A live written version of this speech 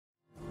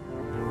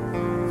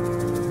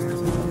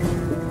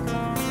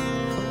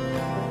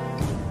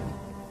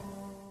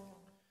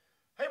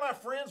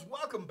guys,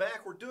 welcome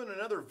back. We're doing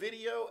another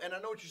video, and I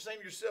know what you're saying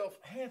to yourself,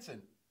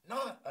 Hanson,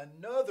 not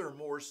another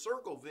more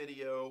circle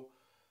video.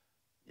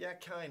 Yeah,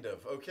 kind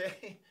of,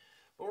 okay?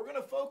 But we're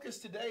going to focus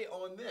today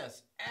on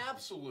this,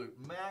 absolute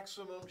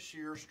maximum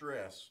shear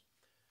stress.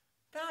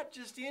 Not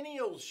just any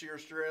old shear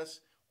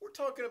stress. We're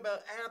talking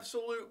about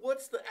absolute,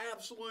 what's the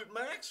absolute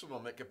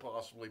maximum it could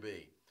possibly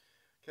be?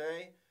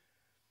 Okay?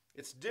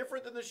 It's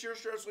different than the shear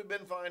stress we've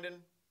been finding,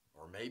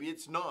 or maybe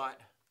it's not.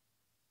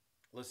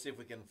 Let's see if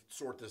we can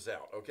sort this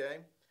out, okay?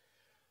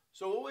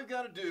 So what we've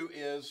got to do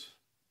is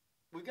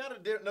we've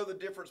got to know the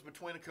difference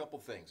between a couple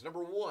things.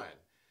 Number one,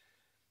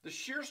 the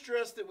shear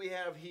stress that we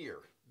have here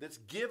that's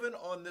given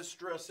on this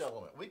stress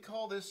element, we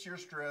call this shear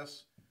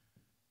stress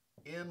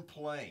in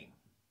plane,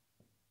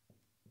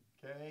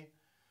 okay?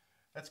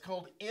 That's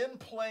called in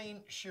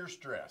plane shear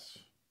stress,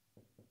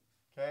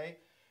 okay?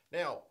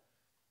 Now,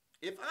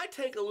 if I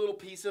take a little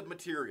piece of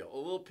material, a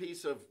little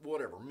piece of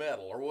whatever,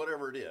 metal or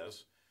whatever it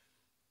is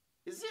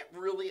it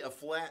really a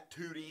flat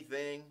 2D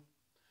thing?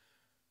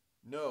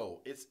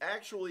 No, it's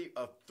actually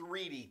a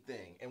 3D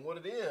thing. And what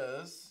it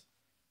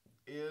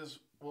is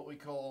what we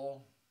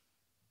call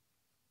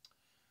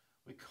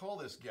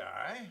this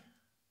guy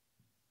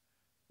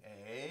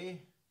a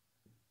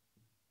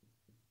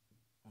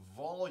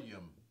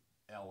volume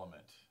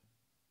element.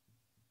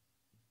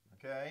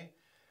 Okay?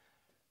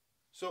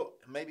 So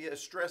maybe a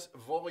stress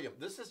volume.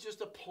 This is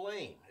just a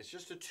plane. It's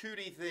just a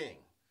 2D thing.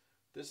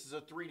 This is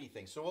a 3D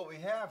thing. So what we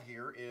have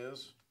here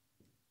is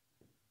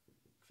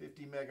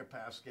 50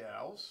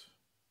 megapascals.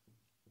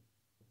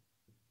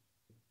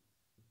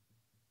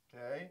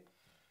 Okay?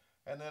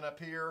 And then up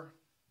here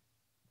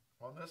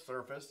on this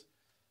surface,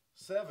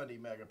 70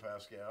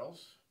 megapascals.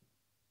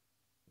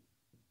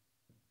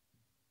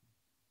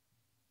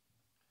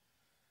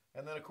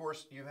 And then of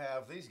course you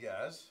have these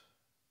guys.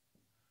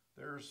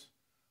 There's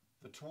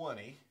the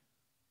 20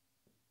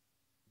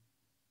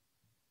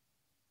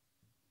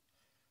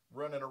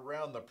 running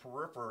around the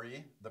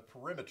periphery, the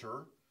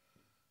perimeter,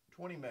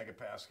 20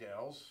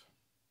 megapascals.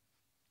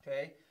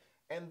 Okay?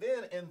 And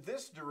then in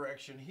this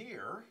direction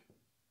here,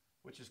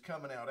 which is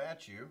coming out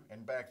at you,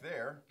 and back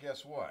there,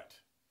 guess what?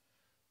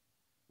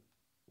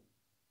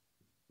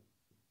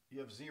 You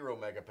have 0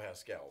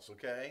 megapascals,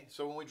 okay?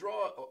 So when we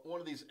draw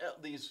one of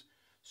these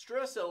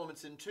stress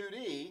elements in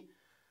 2D,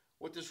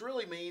 what this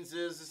really means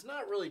is it's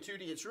not really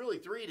 2D, it's really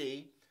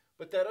 3D,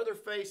 but that other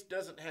face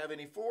doesn't have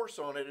any force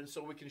on it, and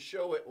so we can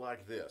show it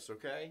like this,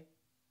 okay?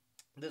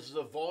 This is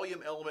a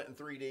volume element in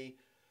 3D.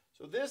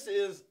 So this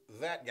is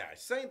that guy.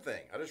 Same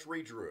thing. I just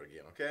redrew it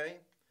again,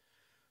 okay?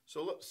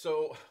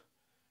 So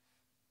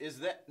is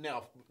that,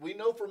 now, we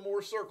know for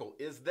Moore's circle,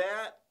 is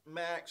that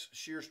max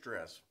shear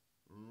stress?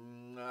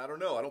 I don't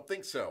know. I don't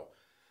think so.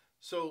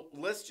 So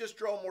let's just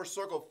draw Moore's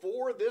circle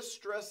for this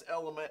stress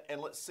element, and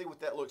let's see what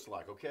that looks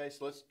like, okay?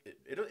 So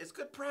it's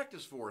good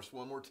practice for us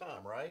one more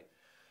time, right?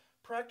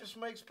 Practice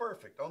makes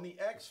perfect. On the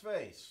X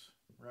face,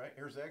 right?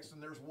 Here's X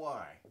and there's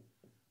Y.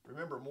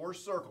 Remember,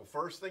 Moore's circle,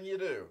 first thing you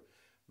do,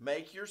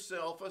 make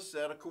yourself a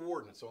set of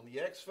coordinates. On the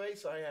X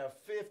face, I have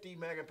 50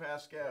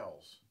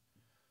 megapascals.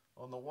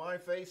 On the Y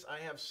face, I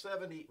have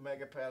 70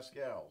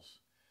 megapascals.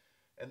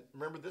 And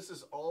remember, this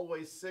is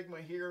always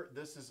sigma here.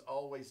 This is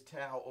always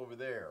tau over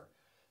there.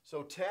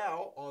 So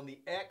tau on the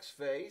X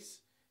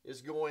face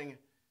is going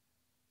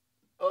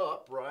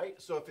up,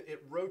 right? So if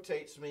it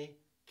rotates me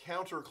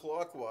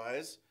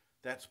counterclockwise,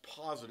 that's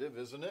positive,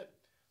 isn't it?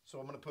 So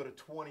I'm going to put a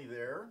 20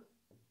 there.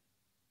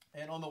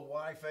 And on the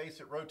Y face,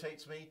 it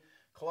rotates me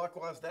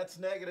clockwise. That's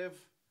negative.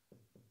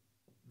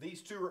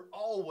 These two are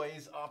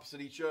always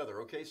opposite each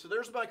other, okay? So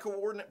there's my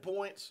coordinate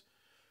points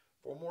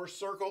for Moore's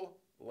circle.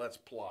 Let's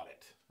plot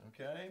it,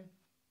 okay?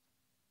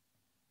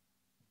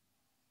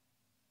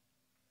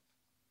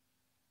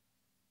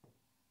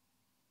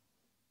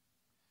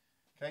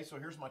 Okay, so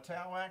here's my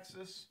tau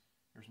axis.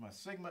 Here's my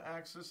sigma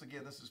axis.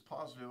 Again, this is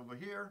positive over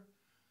here.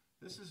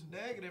 This is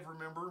negative,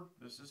 remember.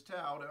 This is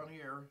tau down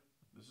here.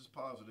 This is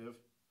positive.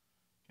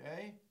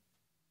 Okay?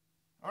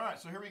 All right,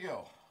 so here we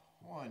go.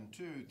 1,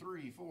 2,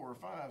 3, 4,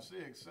 5,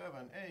 6,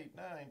 7, 8,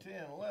 9, 10,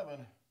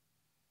 11.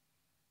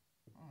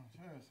 1,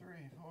 2,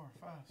 3, 4,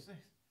 5, 6.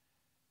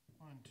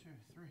 1, 2,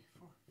 3,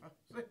 4, 5,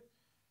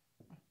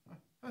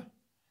 6.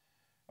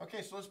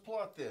 Okay, so let's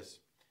plot this.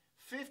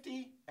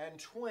 50 and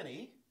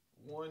 20.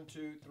 1,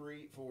 2,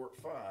 3, 4,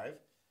 5.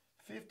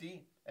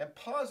 50 and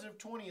positive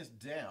 20 is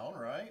down,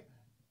 right?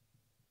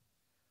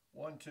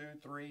 1, 2,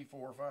 3,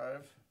 4,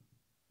 5.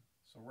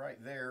 So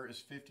right there is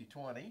 50,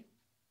 20.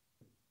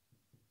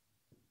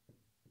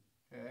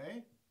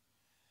 Okay.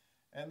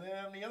 And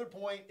then the other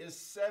point is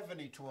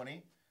 70,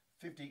 20.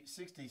 50,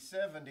 60,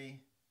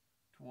 70,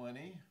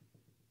 20.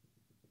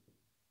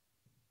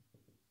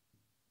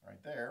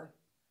 Right there.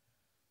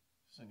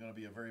 This isn't going to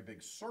be a very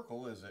big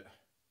circle, is it?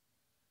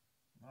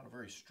 Not a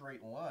very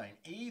straight line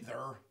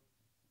either.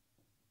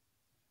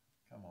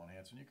 Come on,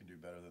 Hanson, you can do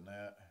better than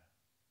that.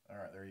 All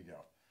right, there you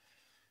go.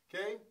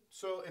 Okay,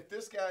 so if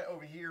this guy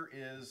over here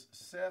is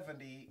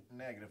 70,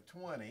 negative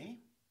 20,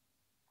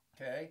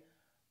 okay,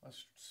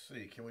 let's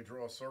see, can we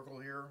draw a circle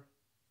here?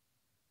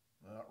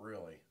 Not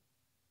really.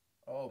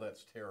 Oh,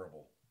 that's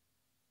terrible.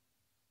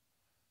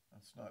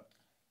 That's not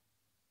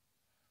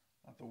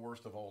the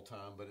worst of all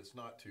time, but it's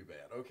not too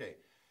bad. Okay,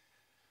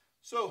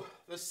 so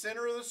the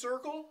center of the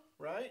circle,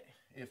 right?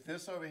 If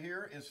this over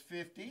here is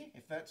 50,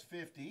 if that's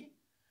 50,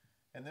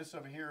 and this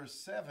over here is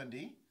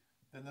 70,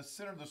 then the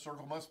center of the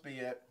circle must be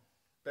at,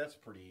 that's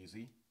pretty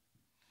easy,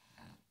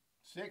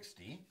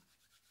 60.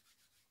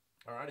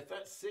 All right, if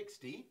that's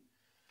 60,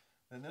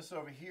 then this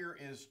over here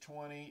is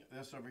 20,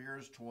 this over here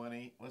is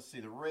 20. Let's see,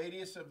 the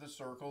radius of the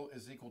circle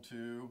is equal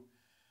to,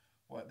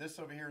 what, this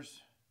over here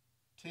is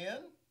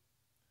 10?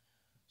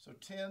 So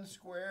 10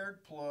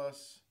 squared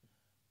plus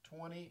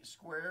 20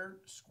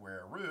 squared,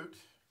 square root.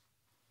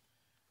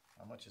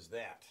 How much is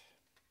that?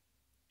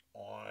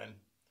 On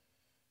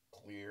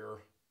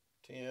clear,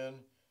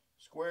 10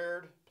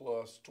 squared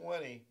plus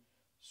 20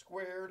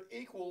 squared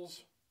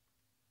equals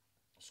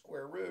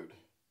square root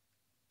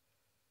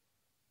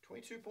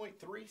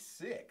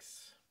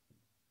 22.36.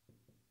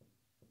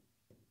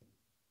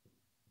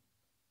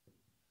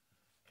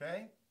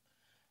 Okay?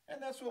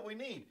 And that's what we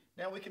need.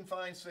 Now we can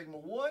find sigma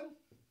 1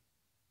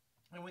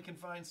 and we can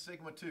find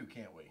sigma 2,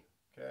 can't we?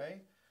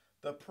 Okay?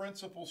 The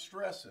principal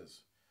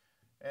stresses.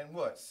 And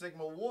what?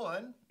 Sigma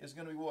 1 is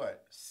going to be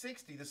what?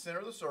 60, the center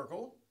of the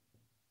circle,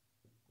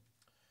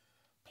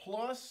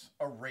 plus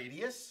a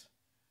radius,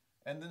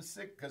 and then,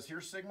 because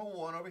here's sigma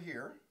 1 over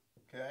here,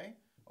 okay?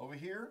 Over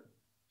here,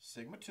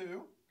 sigma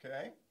 2,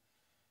 okay?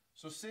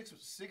 So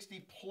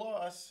 60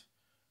 plus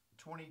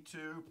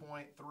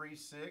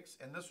 22.36,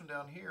 and this one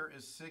down here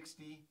is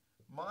 60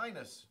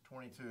 minus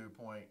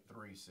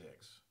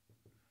 22.36.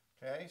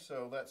 Okay,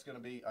 so that's going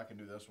to be, I can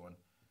do this one,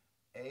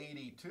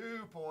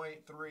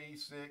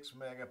 82.36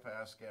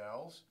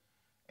 megapascals.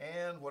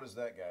 And what is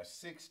that, guys?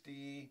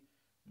 60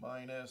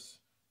 minus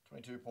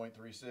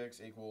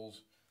 22.36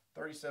 equals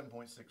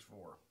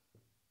 37.64.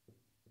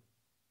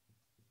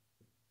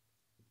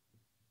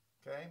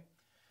 Okay,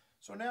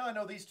 so now I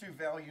know these two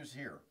values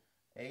here.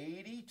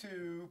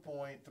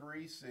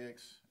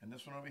 82.36, and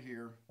this one over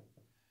here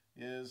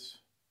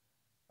is,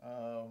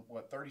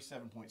 what,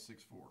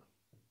 37.64.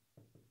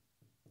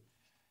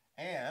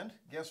 And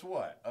guess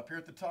what? Up here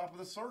at the top of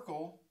the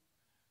circle,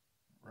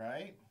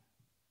 right?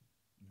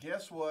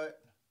 Guess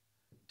what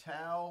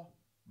tau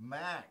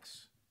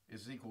max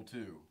is equal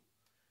to?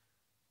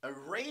 A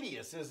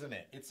radius, isn't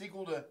it? It's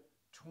equal to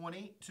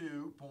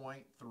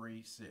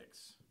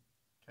 22.36.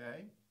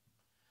 Okay?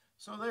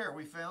 So there,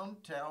 we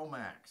found tau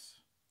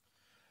max.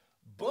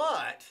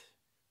 But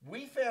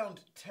we found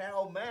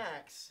tau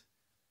max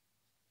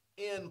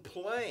in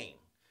plane.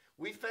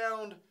 We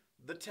found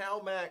the tau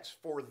max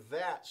for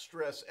that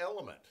stress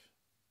element.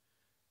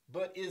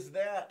 But is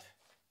that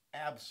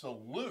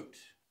absolute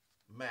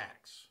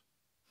max?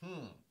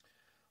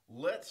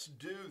 Let's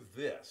do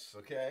this,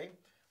 okay?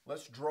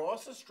 Let's draw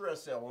us a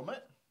stress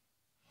element.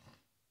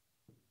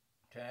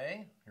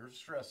 Okay, here's a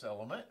stress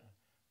element.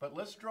 But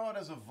let's draw it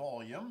as a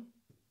volume.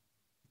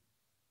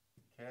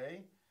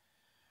 Okay?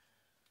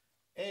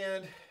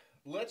 And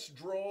let's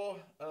draw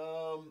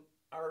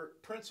our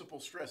principal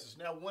stresses.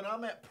 Now, when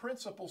I'm at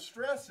principal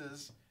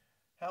stresses,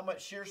 how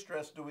much shear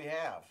stress do we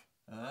have?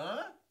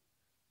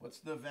 What's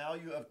the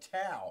value of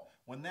tau?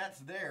 When that's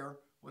there,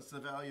 what's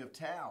the value of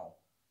tau?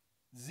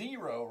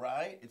 0,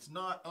 right? It's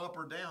not up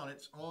or down.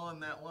 It's on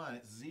that line.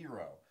 It's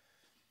 0.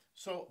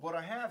 So what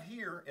I have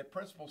here at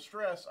principal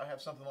stress, I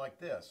have something like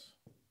this.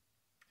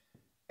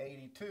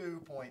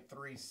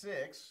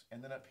 82.36.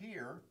 And then up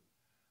here,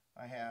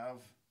 I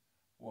have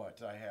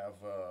what? I have,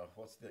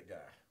 what's that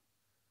guy?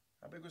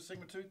 How big was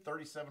sigma 2?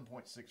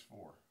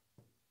 37.64.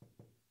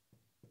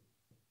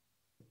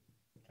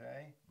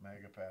 Okay,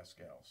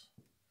 megapascals.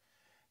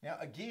 Now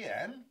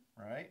again,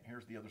 right,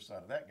 here's the other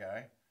side of that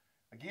guy.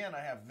 Again,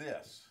 I have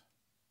this.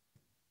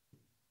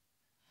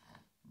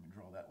 Let me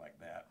draw that like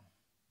that.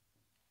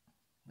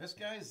 This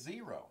guy is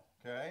 0,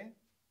 okay?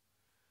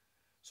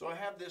 So I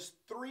have this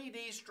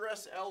 3D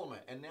stress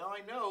element, and now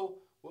I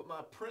know what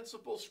my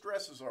principal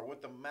stresses are,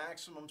 what the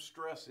maximum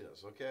stress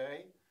is,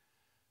 okay?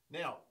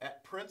 Now,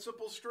 at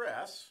principal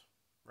stress,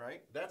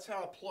 right, that's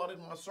how I plotted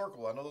my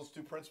circle. I know those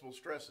two principal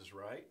stresses,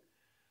 right?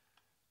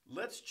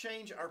 Let's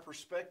change our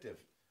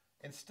perspective.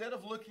 Instead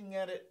of looking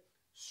at it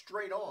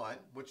straight on,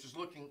 which is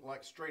looking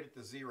like straight at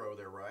the 0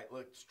 there, right?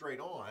 Look straight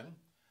on.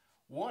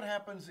 What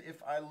happens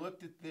if I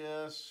looked at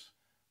this,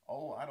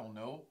 oh, I don't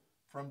know,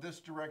 from this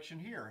direction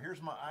here?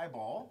 Here's my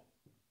eyeball,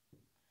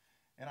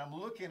 and I'm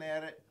looking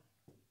at it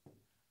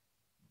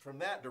from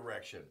that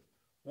direction.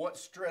 What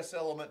stress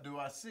element do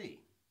I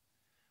see?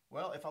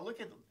 Well, if I look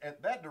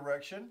at that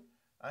direction,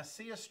 I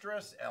see a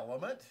stress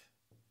element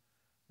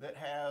that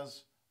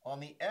has on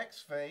the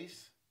X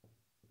face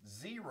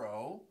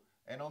 0,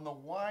 and on the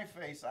Y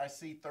face I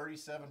see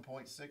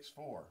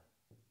 37.64.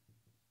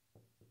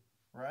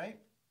 Right?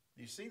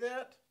 Do you see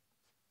that?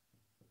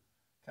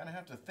 Kind of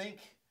have to think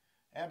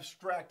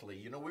abstractly.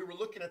 You know, we were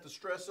looking at the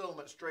stress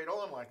element straight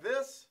on like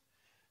this.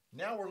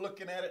 Now we're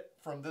looking at it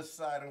from this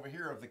side over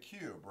here of the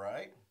cube,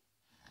 right?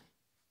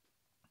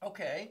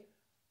 Okay.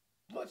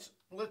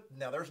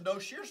 Now there's no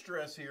shear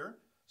stress here,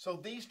 so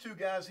these two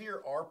guys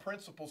here are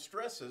principal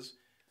stresses.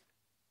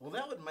 Well,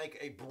 that would make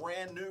a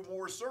brand new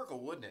Mohr circle,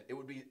 wouldn't it? It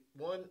would be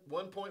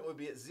one point would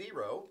be at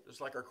 0,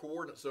 just like our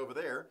coordinates over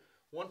there.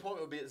 1 point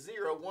would be at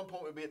 0, 1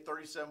 point would be at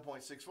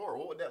 37.64.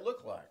 What would that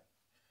look like?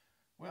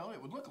 Well,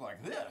 it would look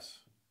like this.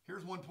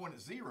 Here's 1 point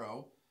at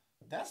 0.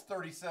 That's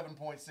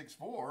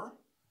 37.64.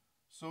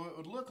 So it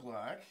would look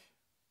like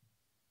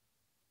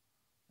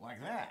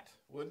that,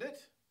 wouldn't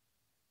it?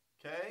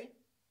 Okay.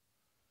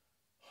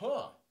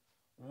 Huh.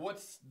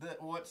 What's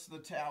the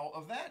tau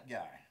of that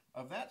guy,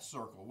 of that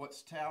circle?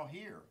 What's tau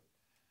here?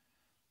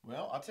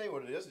 Well, I'll tell you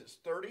what it is. It's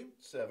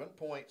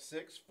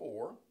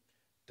 37.64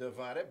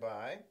 divided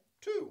by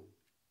 2,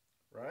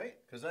 right?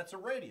 Because that's a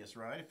radius,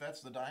 right? If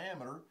that's the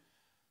diameter,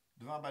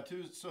 divided by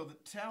 2. So the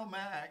tau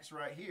max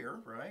right here,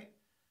 right?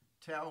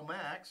 Tau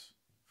max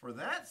for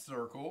that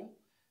circle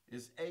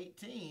is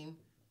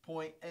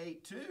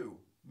 18.82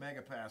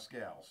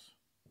 megapascals.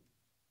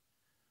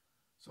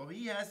 So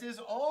he has his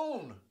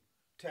own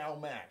tau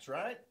max,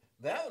 right?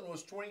 That one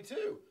was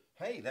 22.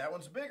 Hey, that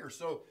one's bigger,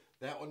 so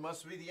that one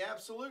must be the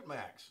absolute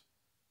max.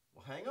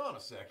 Well, hang on a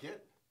second.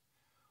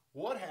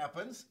 What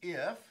happens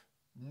if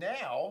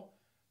now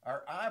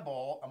our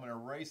eyeball, I'm going to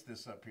erase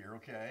this up here,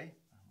 okay?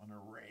 I'm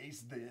going to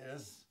erase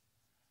this.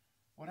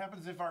 What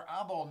happens if our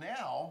eyeball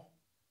now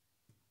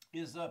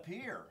is up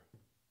here?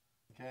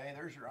 Okay,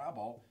 there's your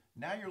eyeball.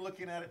 Now you're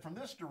looking at it from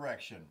this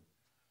direction.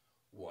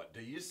 What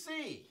do you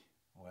see?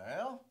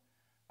 Well,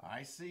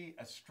 I see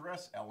a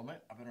stress element.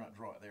 I better not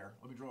draw it there.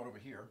 Let me draw it over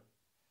here.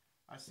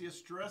 I see a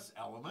stress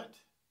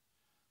element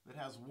that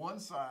has one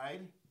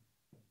side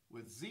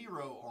with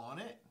 0 on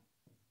it,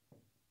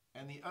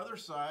 and the other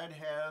side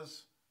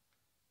has,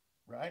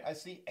 right, I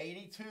see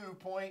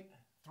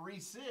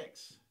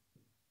 82.36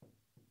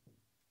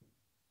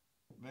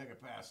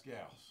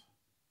 megapascals.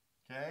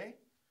 Okay?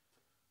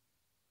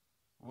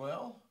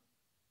 Well,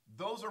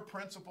 those are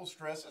principal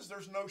stresses.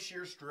 There's no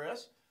shear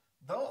stress.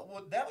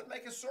 Though that would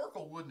make a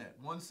circle, wouldn't it?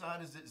 One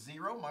side is at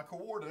 0, my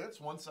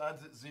coordinates. One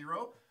side's at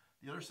 0.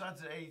 The other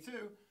side's at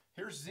 82.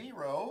 Here's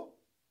 0.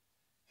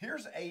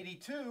 Here's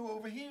 82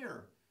 over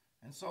here.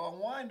 And so I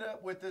wind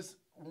up with this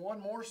one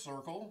more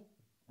circle.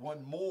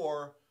 One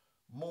more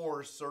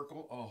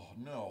circle. Oh,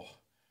 no.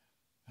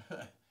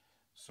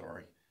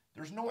 Sorry.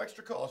 There's no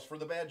extra cost for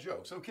the bad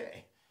jokes.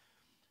 Okay.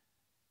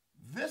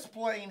 This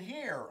plane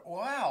here,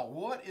 wow,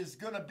 what is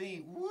going to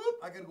be, whoop,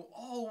 I got to go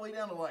all the way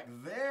down to like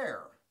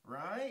there,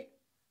 right?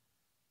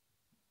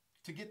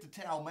 To get to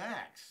tau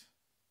max.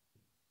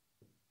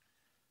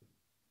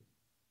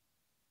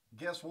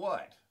 Guess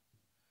what?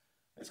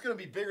 It's going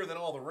to be bigger than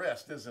all the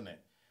rest, isn't it?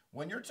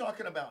 When you're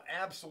talking about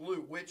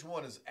absolute, which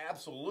one is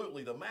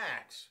absolutely the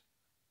max,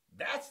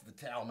 that's the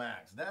tau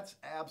max. That's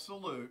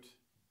absolute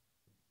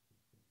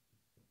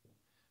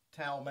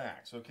tau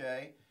max,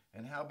 okay?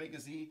 And how big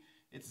is he?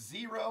 It's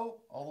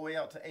 0 all the way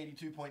out to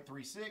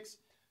 82.36.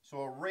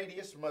 So a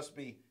radius must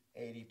be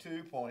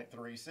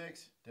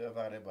 82.36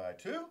 divided by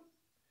 2.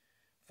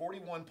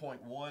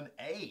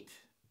 41.18.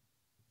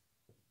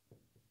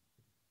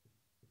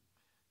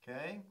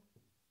 Okay?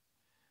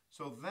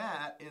 So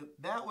that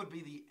would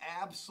be the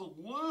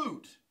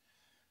absolute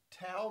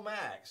tau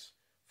max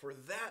for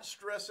that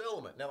stress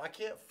element. Now, I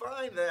can't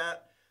find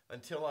that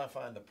until I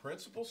find the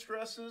principal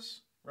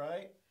stresses,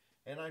 right?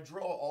 And I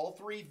draw all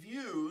three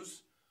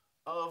views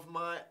of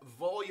my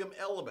volume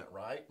element,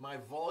 right? My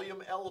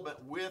volume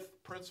element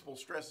with principal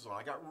stresses on.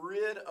 I got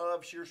rid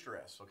of shear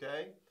stress,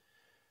 okay?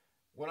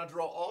 When I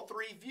draw all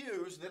three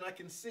views, then I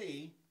can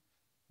see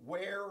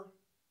where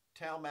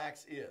tau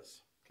max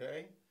is,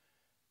 okay?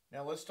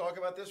 Now let's talk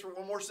about this for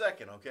one more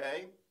second,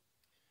 okay?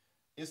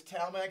 Is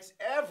tau max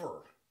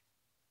ever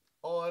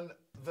on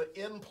the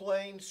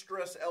in-plane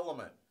stress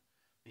element?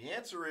 The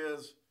answer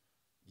is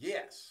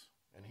yes,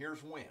 and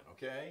here's when,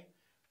 okay?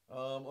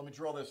 Let me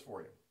draw this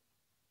for you.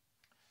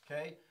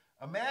 Okay,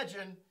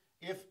 imagine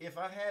if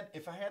I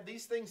had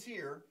these things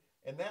here,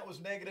 and that was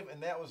negative,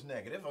 and that was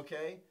negative,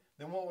 okay,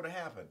 then what would have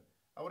happened?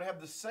 I would have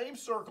the same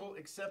circle,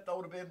 except I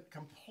would have been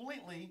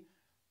completely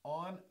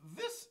on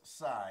this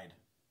side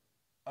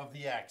of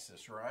the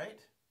axis,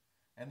 right?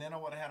 And then I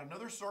would have had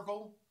another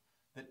circle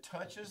that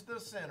touches the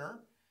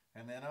center,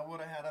 and then I would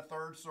have had a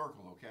third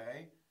circle,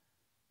 okay?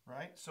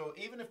 Right? So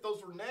even if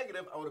those were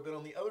negative, I would have been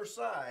on the other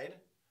side.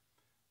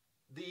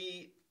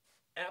 The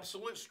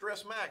absolute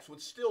stress max would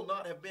still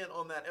not have been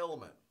on that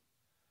element.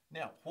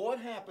 Now, what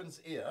happens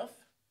if,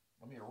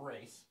 let me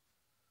erase,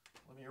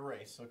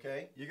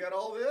 okay? You got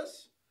all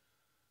this?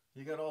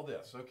 You got all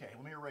this. Okay,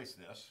 let me erase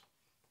this.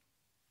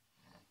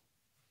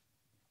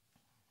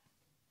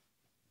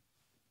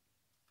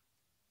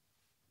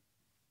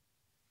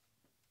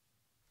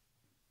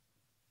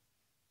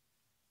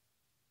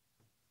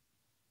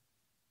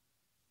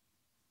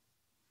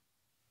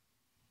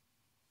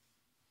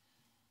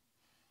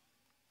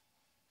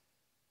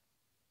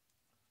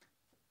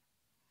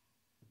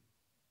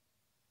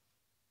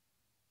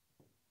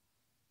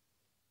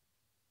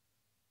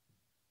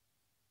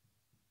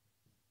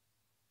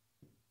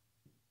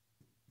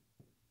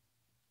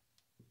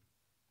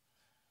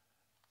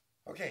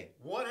 Okay,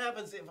 what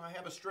happens if I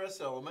have a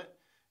stress element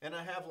and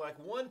I have like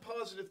one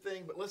positive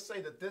thing, but let's say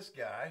that this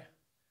guy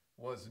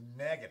was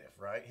negative,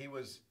 right? He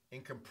was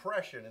in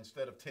compression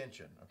instead of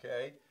tension,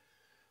 okay?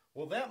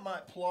 Well, that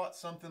might plot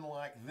something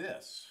like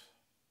this,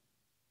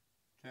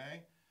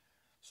 okay?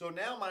 So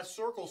now my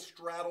circle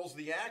straddles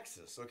the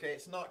axis, okay?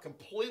 It's not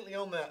completely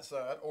on that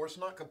side, or it's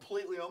not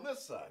completely on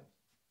this side.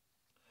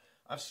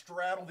 I've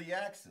straddled the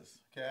axis,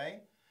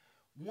 okay?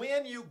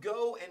 When you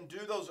go and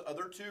do those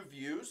other two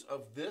views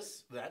of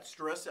that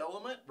stress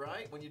element,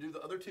 right? When you do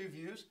the other two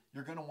views,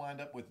 you're going to wind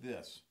up with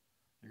this.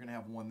 You're going to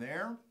have one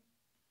there,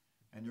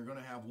 and you're going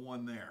to have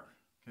one there,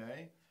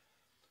 okay?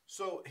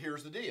 So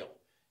here's the deal.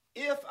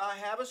 If I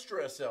have a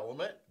stress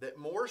element that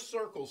more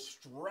circles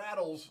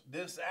straddles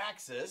this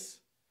axis,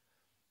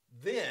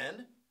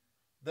 then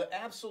the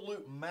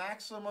absolute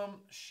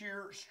maximum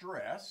shear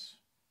stress,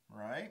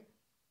 right,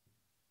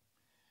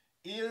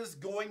 is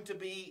going to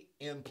be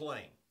in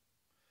plane.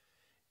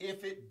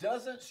 If it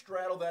doesn't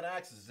straddle that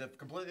axis, if it's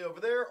completely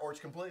over there or it's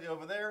completely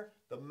over there,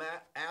 the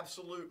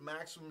absolute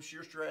maximum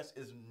shear stress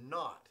is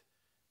not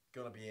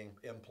going to be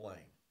in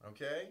plane,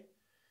 okay?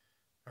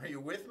 Are you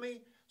with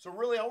me? So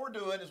really all we're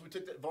doing is we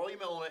took that volume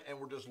element and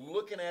we're just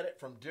looking at it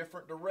from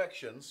different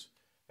directions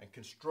and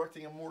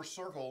constructing a more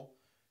circle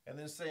and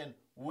then saying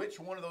which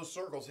one of those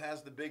circles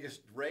has the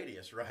biggest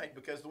radius, right?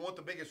 Because the one with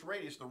the biggest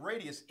radius, the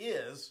radius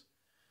is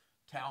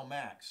tau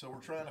max. So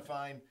we're trying to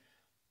find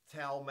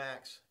tau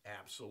max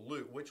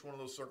absolute. Which one of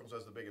those circles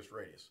has the biggest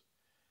radius?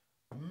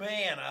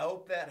 Man, I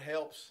hope that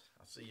helps.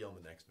 I'll see you on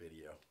the next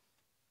video.